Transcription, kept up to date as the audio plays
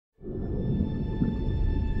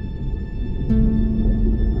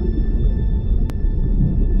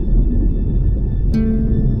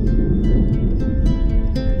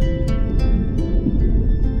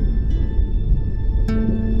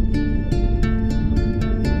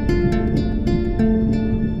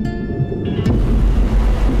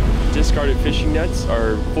discarded fishing nets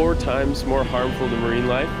are 4 times more harmful to marine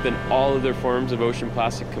life than all other forms of ocean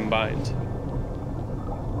plastic combined.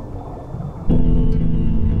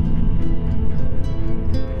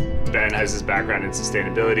 Ben has his background in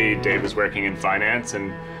sustainability, Dave was working in finance,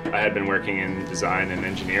 and I had been working in design and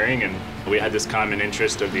engineering, and we had this common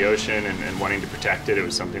interest of the ocean and wanting to protect it. It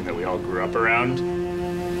was something that we all grew up around.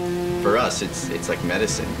 For us, it's like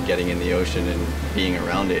medicine, getting in the ocean and being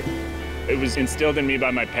around it. It was instilled in me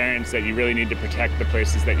by my parents that you really need to protect the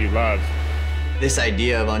places that you love. This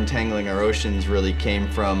idea of untangling our oceans really came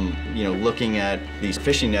from, looking at these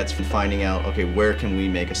fishing nets and finding out, okay, where can we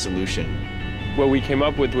make a solution? What we came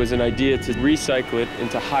up with was an idea to recycle it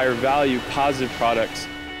into higher value, positive products.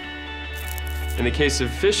 In the case of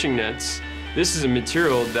fishing nets, this is a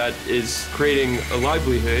material that is creating a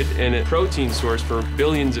livelihood and a protein source for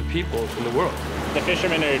billions of people in the world. The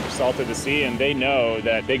fishermen are salt of the sea, and they know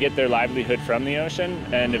that they get their livelihood from the ocean,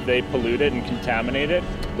 and if they pollute it and contaminate it,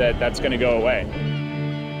 that's going to go away.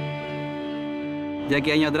 Ya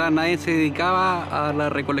que años atrás nadie se dedicaba a la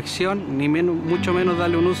recolección, ni mucho menos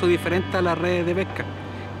darle un uso diferente a las redes de pesca.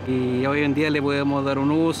 Y hoy en día le podemos dar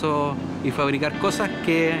un uso y fabricar cosas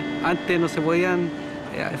que antes no se podían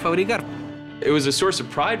fabricar. It was a source of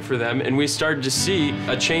pride for them, and we started to see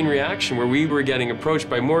a chain reaction where we were getting approached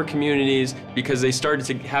by more communities because they started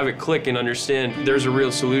to have it click and understand there's a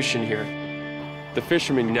real solution here. The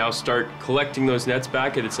fishermen now start collecting those nets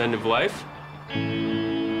back at its end of life.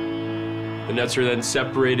 The nets are then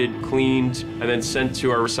separated, cleaned, and then sent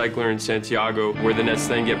to our recycler in Santiago, where the nets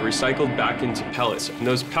then get recycled back into pellets. And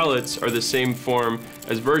those pellets are the same form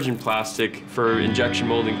as virgin plastic for injection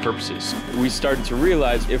molding purposes. We started to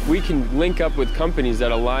realize if we can link up with companies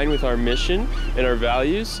that align with our mission and our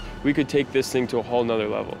values, we could take this thing to a whole nother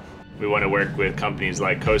level. We want to work with companies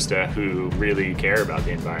like Costa who really care about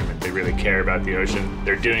the environment. They really care about the ocean.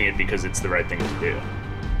 They're doing it because it's the right thing to do.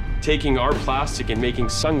 Taking our plastic and making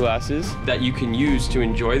sunglasses that you can use to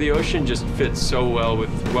enjoy the ocean just fits so well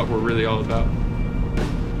with what we're really all about.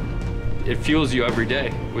 It fuels you every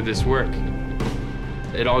day with this work.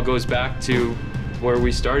 It all goes back to where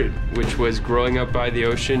we started, which was growing up by the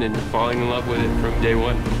ocean and falling in love with it from day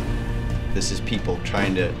one. This is people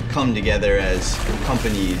trying to come together as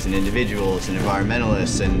companies and individuals and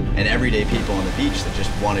environmentalists and everyday people on the beach that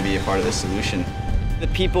just want to be a part of the solution. The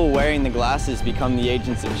people wearing the glasses become the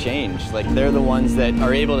agents of change. Like, they're the ones that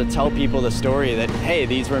are able to tell people the story that, hey,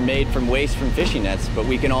 these were made from waste from fishing nets, but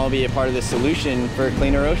we can all be a part of the solution for a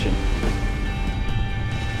cleaner ocean.